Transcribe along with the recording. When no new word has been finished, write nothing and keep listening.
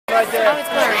right there. Oh, it's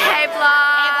blurry. Hey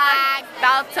vlog!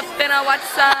 About to finna watch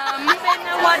some.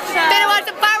 Finna watch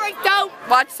some fireworks, dope.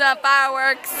 Watch some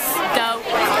fireworks. Dope.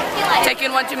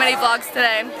 Taking one too many vlogs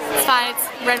today. It's fine. It's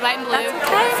red, white, and blue.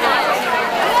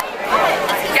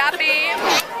 Gappy.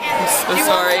 I'm so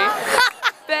sorry.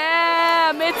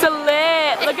 Bam! It's a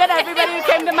lit. Look at everybody who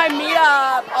came to my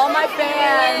meetup. All my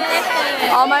fans.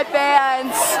 All my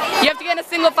fans. You have to get in a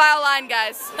single file line,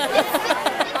 guys.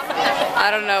 I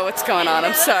don't know what's going on.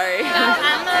 I'm sorry. Sing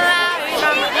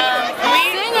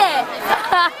it.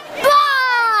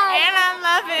 And I'm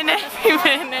loving every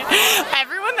minute.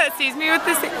 Everyone that sees me with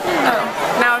this. Oh,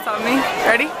 now it's on me.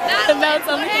 Ready? Now it's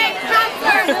on me. Hey,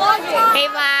 vlog.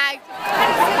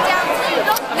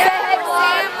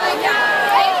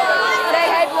 Say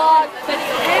hey vlog. Say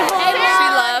hey vlog. She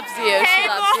loves you. She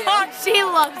loves you. She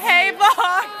loves you. Hey,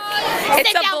 vlog.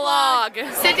 It's a vlog.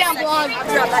 Sit down, vlog.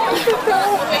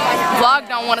 Vlog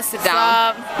don't want to sit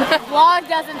down. Vlog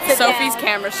doesn't sit Sophie's down.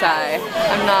 camera shy.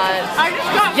 I'm not.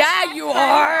 Yeah, you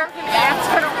are.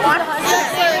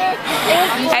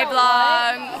 Hey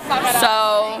vlog.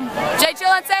 So, Jay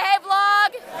Chill and say hey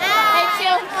vlog. Hey,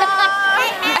 chill.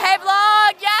 Hey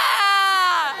vlog.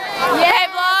 Yeah. Hey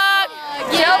vlog.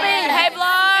 Shelby. Hey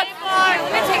vlog.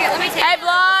 Hey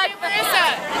vlog.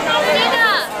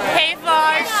 Hey,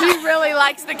 vlog. She really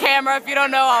likes the camera if you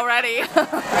don't know already. Hey,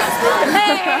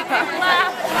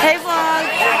 vlog.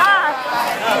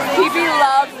 PB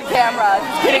loves the camera.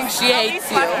 Just kidding, she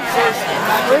hates you.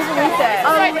 Where's Elisa?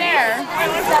 Oh, right there.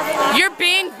 You're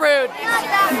being rude. Hey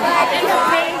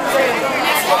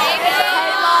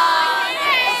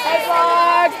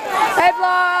vlog! Hey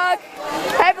vlog!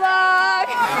 Hey vlog!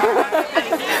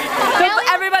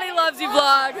 Everybody loves you,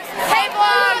 vlog. Hey,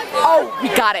 vlog. Oh, we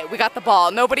got it. We got the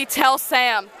ball. Nobody tell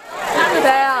Sam.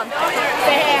 Sam.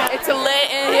 It's a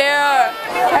lit in here.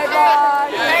 Hey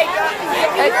vlog.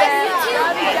 Hey Sam.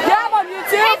 Yeah, I'm on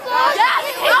YouTube. Yes.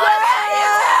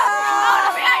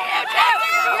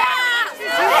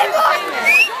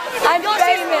 I'm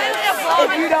famous,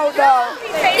 if you don't know.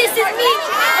 This is me.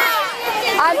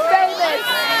 I'm famous.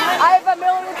 I have 1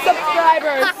 million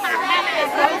subscribers.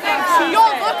 Yo,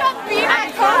 look up Beamer.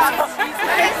 Go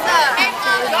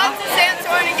up to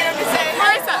Santorin and get him to say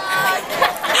Marissa.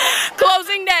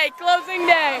 Closing day, closing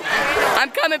day.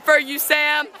 I'm coming for you,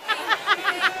 Sam.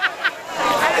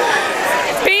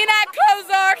 Peanut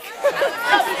Kozark.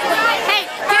 Hey,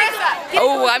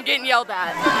 Oh, I'm getting yelled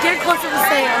at. get closer to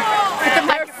Sam.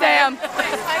 There's Sam.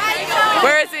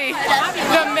 Where is he?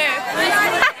 The myth.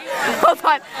 Hold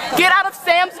on. Get out of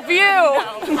Sam's view.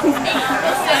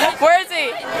 Where is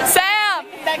he? Sam.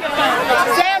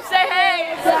 Sam, say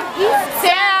hey.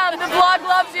 Sam, the vlog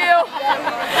loves you.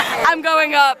 I'm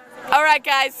going up. All right,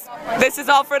 guys. This is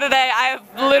all for today. I have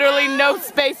literally no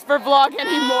space for vlog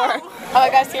anymore. Oh, I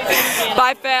got to see it.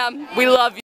 Bye, fam. We love you.